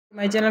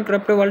My channel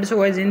Crypto World. So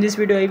guys, in this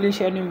video I will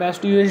share you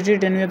best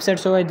USDT 10 website.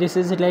 So guys, this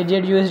is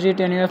legit USDT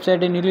 10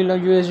 website and really love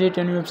USDT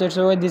 10 website.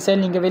 So guys, this is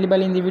link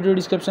available in the video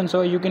description.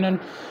 So you can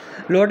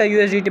load a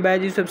USDT by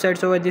this website.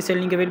 So guys, this is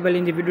link available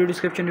in the video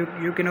description.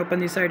 You can open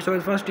the site. So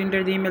guys, first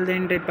enter the email,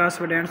 then enter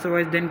password, and so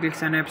guys, then click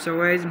sign up. So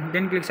guys,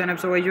 then click sign up.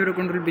 So guys, your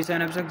account will be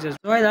sign up success.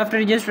 So guys, after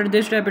register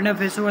this step enough.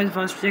 So guys,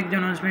 first check the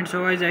announcement.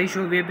 So guys, I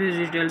show VIP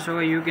details. So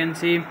you can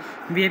see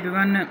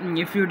VIP1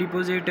 if you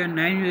deposit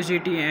 9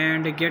 USDT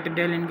and get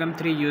daily income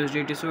 3 USDT.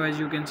 So as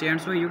you can see,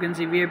 and so you can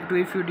see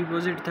VIP2 if you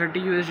deposit 30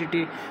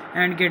 USDT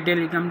and get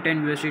daily income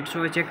 10 USDT.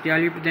 So I check the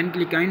value, then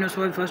click I know.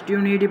 So first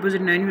you need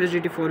deposit 9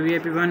 USDT for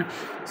VIP1.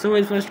 So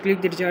I first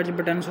click the recharge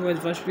button. So I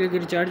first click the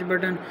recharge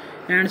button,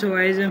 and so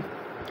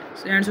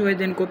I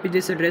then copy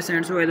this address,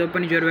 and so I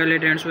open your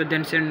wallet, and so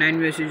then send 9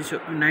 USDT.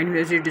 So 9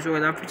 USDT. So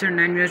after send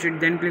 9 USDT,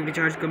 then click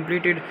recharge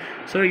completed.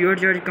 So your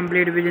charge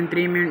complete within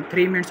 3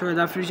 minutes. So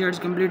after recharge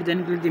complete,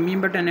 then click the me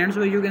button, and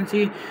so you can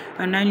see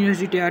 9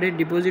 USDT are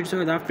deposit.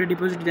 So after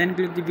deposit, then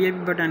click the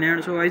VIP button,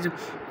 and so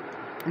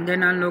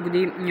then unlock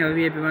the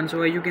VIP1.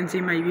 So you can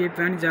see my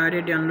VIP1 is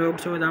already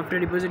unlocked. So after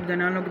deposit,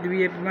 then unlock the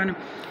VIP1.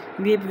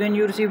 VIP1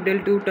 you receive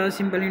daily 2 tasks,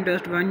 simple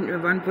interest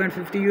 1.50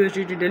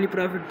 USDT, daily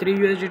profit 3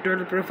 USDT,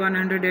 total profit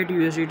 180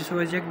 USDT. So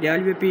I check the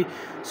LVP.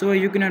 So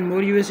you can earn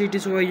more USDT.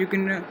 So you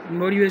can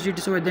more USDT.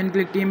 So I then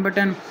click team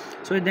button.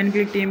 So then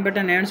click team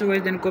button, and so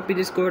guys, then copy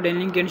this code and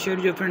link and share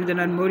your friends,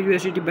 then earn more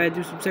USDT by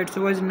this website.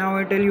 So guys, now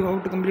I tell you how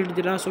to complete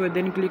the task. So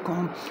then click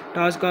home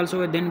task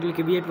also, then click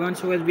VIP1.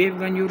 So as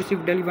VIP1 you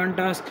receive daily 1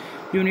 task,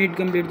 you need to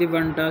complete the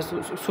 1 task.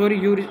 Sorry,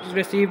 you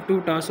receive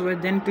 2 tasks. So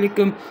then click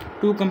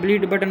to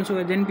complete button.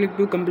 So then click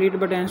to complete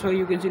button. So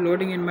you can see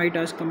loading in my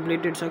task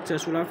completed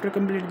successful. After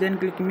complete, then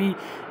click me,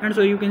 and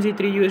so you can see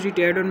 3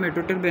 USDT add on my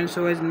total balance.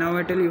 So as now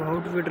I tell you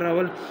how to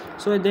withdraw.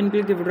 So then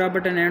click the withdraw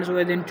button, and so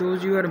I then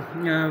choose your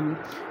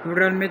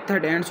withdrawal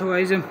method, and so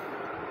I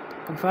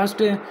first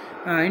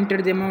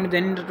enter the amount,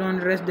 then enter on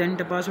rest, then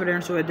the password,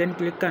 and so I then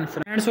click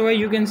confirm, and so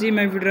you can see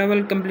my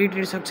withdrawal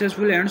completed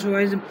successful, and so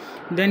I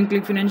then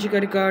click financial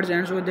records,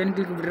 and so then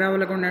click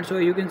withdrawal account, and so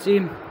you can see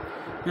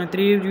 3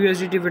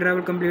 USDT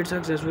withdrawal complete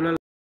successful.